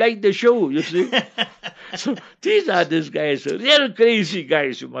 but you like the show, you see. So these are these guys, real crazy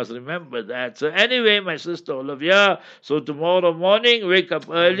guys, you must remember that. So anyway, my sister Olivia, so tomorrow morning, wake up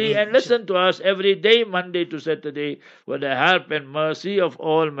early and listen to us every day, Monday to Saturday, with the help and mercy of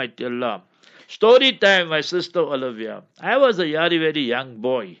Almighty Allah. Story time, my sister Olivia. I was a very young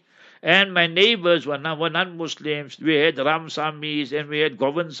boy. And my neighbors were non-Muslims. We had Ramsamis, and we had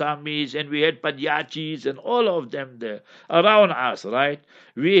Govinsamis, and we had Padyachis, and all of them there around us, right?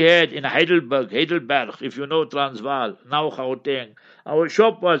 We had in Heidelberg, if you know Transvaal, now Gauteng. Our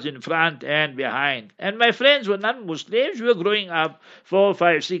shop was in front and behind. And my friends were non-Muslims. We were growing up 4,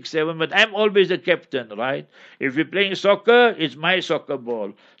 5, 6, 7. But I'm always the captain, right? If we're playing soccer, it's my soccer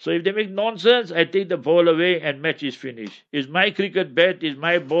ball. So if they make nonsense, I take the ball away and match is finished. It's my cricket bat, it's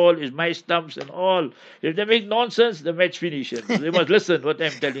my ball, it's my stumps and all. If they make nonsense, the match finishes. So they must listen what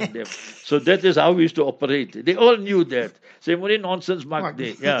I'm telling them. So that is how we used to operate. They all knew that. So only nonsense mark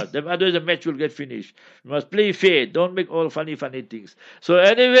day. Yeah, otherwise the match will get finished. You must play fair. Don't make all funny things. So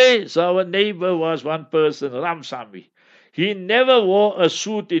anyway, so our neighbor was one person, Ramsami. He never wore a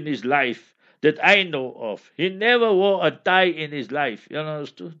suit in his life that I know of. He never wore a tie in his life. You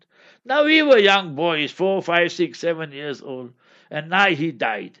understood? Now we were young boys, 4, 5, 6, 7 years old. And now he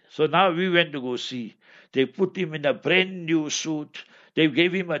died. So now we went to go see. They put him in a brand new suit. They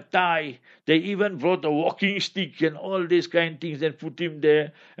gave him a tie. They even brought a walking stick and all these kind of things and put him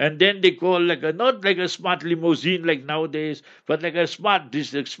there. And then they call not like a smart limousine like nowadays, but like a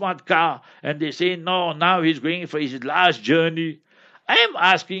smart car. And they say, no, now he's going for his last journey. I am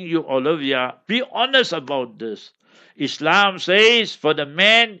asking you, Olivia, be honest about this. Islam says for the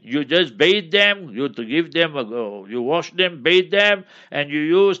men, you just bathe them, you wash them, bathe them, and you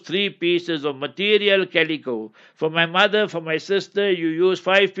use 3 pieces of material calico. For my mother, for my sister, you use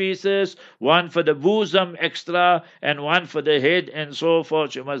 5 pieces, 1 for the bosom extra, and 1 for the head, and so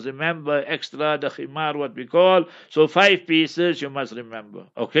forth. You must remember extra, the khimar, what we call. So 5 pieces, you must remember.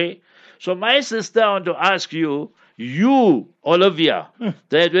 Okay? So my sister, I want to ask you, Olivia,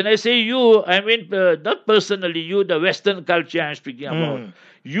 that when I say you, I mean not personally you, the Western culture I'm speaking about.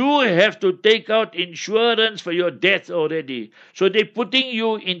 You have to take out insurance for your death already. So they're putting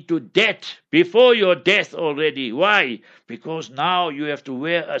you into debt before your death already. Why? Because now you have to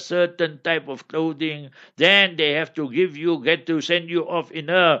wear a certain type of clothing. Then they have to get to send you off in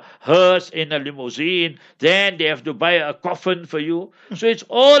a hearse, in a limousine. Then they have to buy a coffin for you. So it's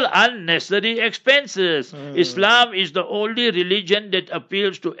all unnecessary expenses. Islam is the only religion that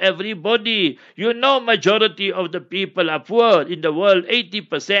appeals to everybody. You know, majority of the people are poor in the world. 80%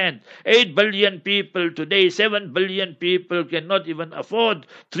 3%. 8 billion people today, 7 billion people cannot even afford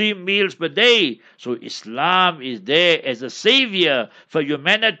 3 meals per day. So Islam is there as a savior for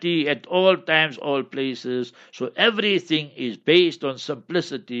humanity at all times, all places. So everything is based on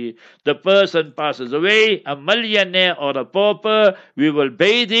simplicity. The person passes away, a millionaire or a pauper, we will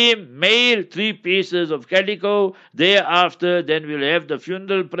bathe him, mail 3 pieces of calico. Thereafter, then we'll have the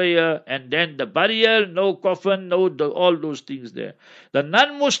funeral prayer and then the burial, no coffin, all those things there. The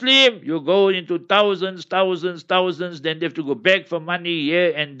non-Muslim, you go into thousands, then they have to go beg for money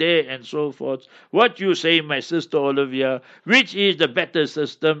here and there and so forth. What you say, my sister Olivia, which is the better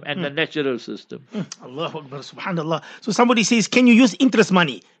system and the natural system? Allahu Akbar, subhanallah. So somebody says, can you use interest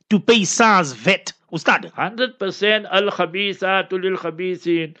money to pay SARS vet? Ustad. 100% al-khabithatu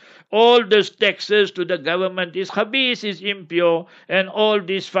lil-khabithin. All these taxes to the government is khabith, is impure, and all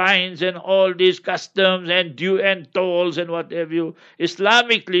these fines and all these customs and due and tolls and what have you.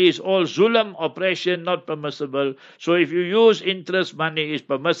 Islamically is all zulam, oppression, not permissible. So if you use interest money is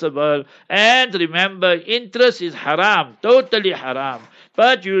permissible. And remember, interest is haram, totally haram.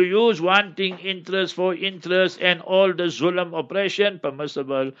 But you use wanting interest for interest and all the zulam, oppression,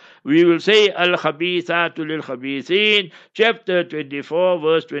 permissible. We will say al-khabithatu lil-khabithin, chapter 24,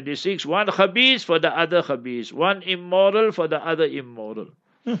 verse 26. One khabith for the other khabith. One immoral for the other immoral.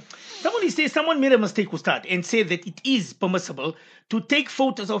 Somebody says someone made a mistake, Ustad, and said that it is permissible to take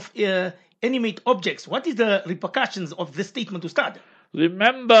photos of animate objects. What is the repercussions of this statement, Ustad?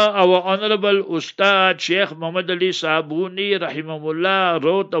 Remember, our Honorable Ustad Sheikh Muhammad Ali Sabuni Rahimahullah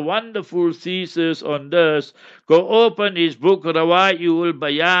wrote a wonderful thesis on this. Go open his book Rawai'ul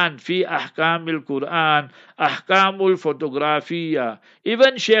Bayan fi Ahkamil Quran, Ahkamul Photographiya.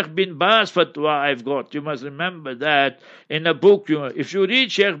 Even Sheikh bin Baz fatwa I've got. You must remember that in a book. If you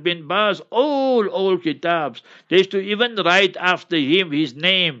read Sheikh bin Baz old kitabs, they used to even write after him his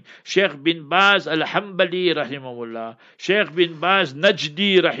name. Sheikh bin Baz Al-Hambali Rahimahullah, Sheikh bin Baz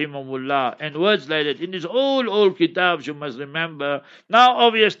Najdi Rahimahullah, and words like that. In his old kitabs, you must remember. Now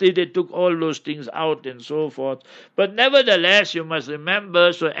obviously they took all those things out and so forth. But nevertheless, you must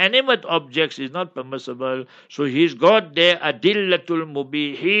remember, so animate objects is not permissible. So he's got there adillatul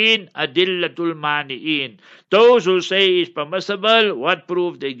mubihin, adillatul mani'in. Those who say it's permissible, what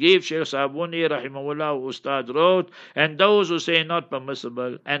proof they give? Sheikh Sabuni Rahimahullah Ustad wrote, and those who say not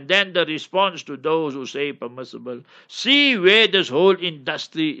permissible, and then the response to those who say permissible. See where this whole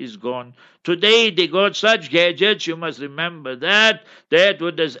industry is gone. Today they got such gadgets, you must remember that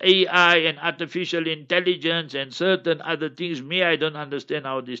with this AI and artificial intelligence and certain other things. I don't understand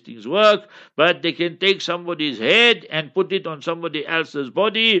how these things work, but they can take somebody's head and put it on somebody else's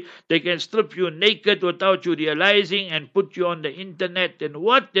body. They can strip you naked without you realizing and put you on the internet, and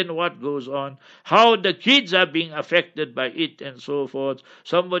what goes on. How the kids are being affected by it and so forth.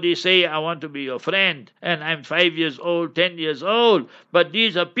 Somebody say, I want to be your friend, and I'm 5 years old, 10 years old, but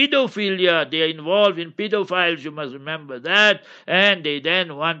these are pedophilia. They are involved in pedophiles, you must remember that, and they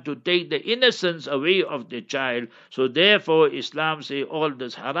then want to take the innocence away of the child. So therefore Islam say all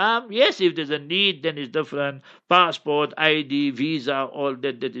this haram. Yes, if there's a need, then it's different. Passport, ID, visa, all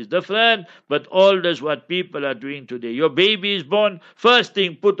that is different. But all this what people are doing today. Your baby is born, first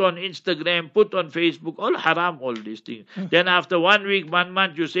thing put on Instagram, put on Facebook, all haram, all these things. Then after 1 week, 1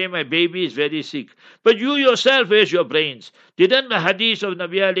 month, you say my baby is very sick. But you yourself, where's your brains? Didn't the hadith of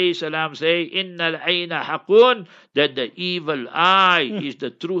Nabi alayhi salam say, Innal ayna haqun, that the evil eye is the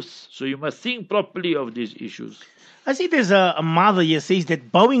truth? So you must think properly of these issues. I see there's a mother here says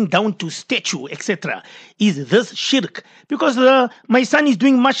that bowing down to statue, etc. is this shirk. Because my son is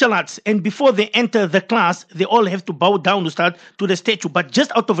doing martial arts, and before they enter the class, they all have to bow down, Ustad, to the statue, but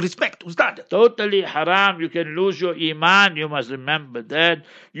just out of respect, Ustad. Totally haram. You can lose your iman. You must remember that.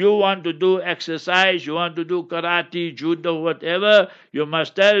 You want to do exercise, you want to do karate, judo, whatever, you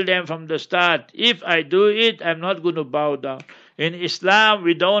must tell them from the start, if I do it, I'm not going to bow down. In Islam,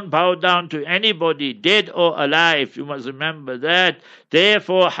 we don't bow down to anybody, dead or alive. You must remember that.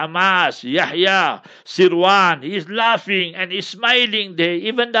 Therefore, Hamas, Yahya, Sirwan, he's laughing and he's smiling there.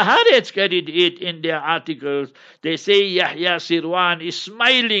 Even the Haaretz carried it in their articles. They say Yahya Sirwan is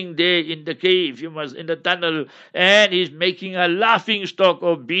smiling there in the cave, in the tunnel, and he's making a laughing stock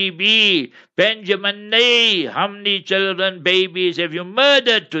of Bibi, Benjamin Ney. How many children, babies have you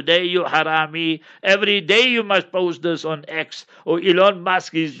murdered today, you harami? Every day you must post this on X. Or Elon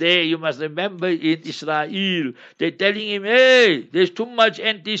Musk is there. You must remember in Israel, they're telling him, hey, there's too much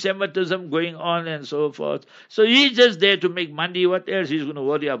anti-Semitism going on and so forth. So he's just there to make money. What else he's going to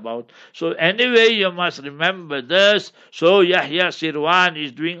worry about? So anyway, you must remember this. So Yahya Sirwan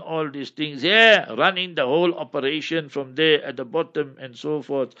is doing all these things here, running the whole operation from there at the bottom and so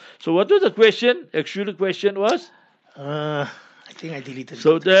forth. So what was the question? Actually, the question was? I think I deleted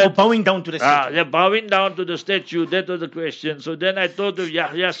so it. that, bowing down to the statue. They're bowing down to the statue. That was the question. So then I thought of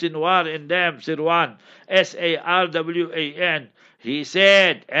Yahya Sinwar and them, Sirwan, Sarwan. He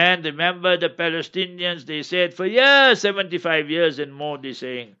said, and remember the Palestinians, they said for years, 75 years and more, they're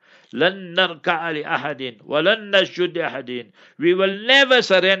saying, لن نركع لأحد ولن نسجد لأحد. We will never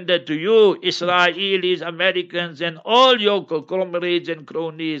surrender to you, Israelis, Americans, and all your comrades and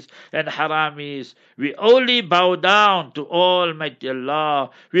cronies and haramis. We only bow down to Almighty Allah.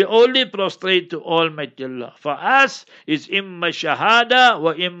 We only prostrate to Almighty Allah. For us, it's imma shahada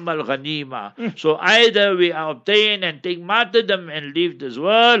wa imma al-ghanima. So either we obtain and take martyrdom and leave this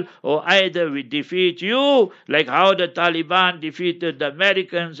world, or either we defeat you, like how the Taliban defeated the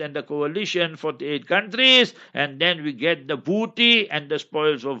Americans and the coalition, 48 countries, and then we get the booty and the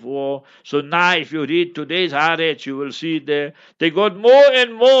spoils of war. So now if you read today's Haaretz, you will see there, they got more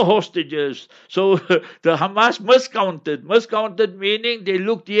and more hostages. So the Hamas miscounted meaning they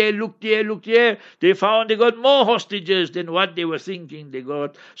looked here. They found they got more hostages than what they were thinking they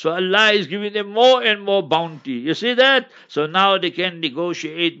got. So Allah is giving them more and more bounty. You see that? So now they can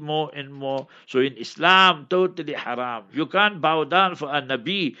negotiate more and more. So in Islam, totally haram. You can't bow down for a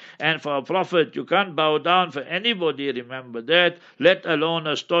Nabi and for a Prophet. You can't bow down for anybody, remember that. Let alone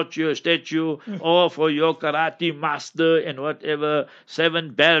a statue or for your karate master and whatever,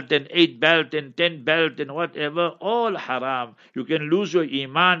 7 belt and 8 belt and 10 belt and whatever, all haram. You can lose your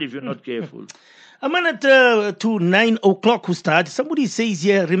iman if you're not careful. A minute to 9 o'clock, Ustad. Somebody says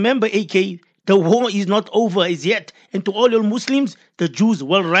here, remember, AK, the war is not over as yet. And to all your Muslims, the Jews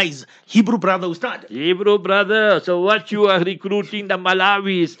will rise. Hebrew brother, Ustad. Hebrew brother. So what you are recruiting the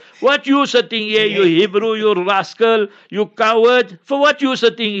Malawis? What you sitting here, you Hebrew, you rascal, you coward? For what you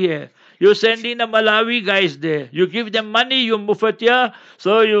sitting here? You send in the Malawi guys there. You give them money, you mufatia,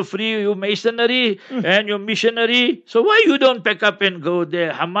 so you free, you masonry and you missionary. So why you don't pack up and go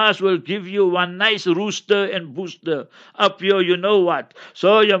there? Hamas will give you one nice rooster and booster up your you know what.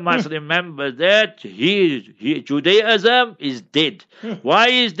 So you must remember that Judaism is dead. Why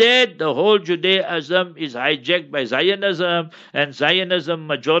is dead? The whole Judaism is hijacked by Zionism, and Zionism,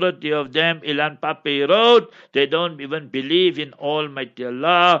 majority of them, Ilan Pape wrote, they don't even believe in Almighty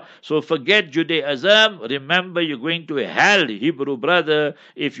Allah. So forget Judaism. Remember, you're going to hell, Hebrew brother,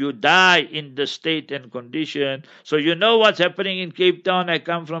 if you die in the state and condition. So you know what's happening in Cape Town. I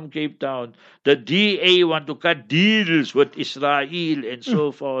come from Cape Town. The DA want to cut deals with Israel and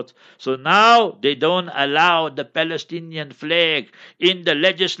so forth. So now they don't allow the Palestinian flag in the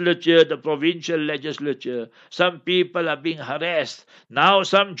legislature, the provincial legislature. Some people are being harassed. Now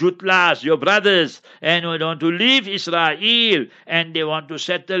some Jutlas, your brothers, and we want to leave Israel and they want to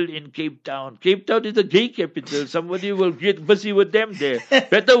settle in Cape Town. Cape Town is the gay capital. Somebody will get busy with them there.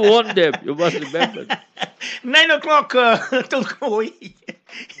 Better warn them. You must remember. 9 o'clock. Don't go away.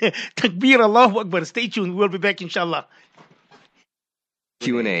 Takbir, Allahu Akbar. Stay tuned. We'll be back, inshallah.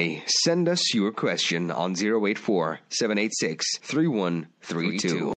 QnA. Send us your question on 084 786 3132.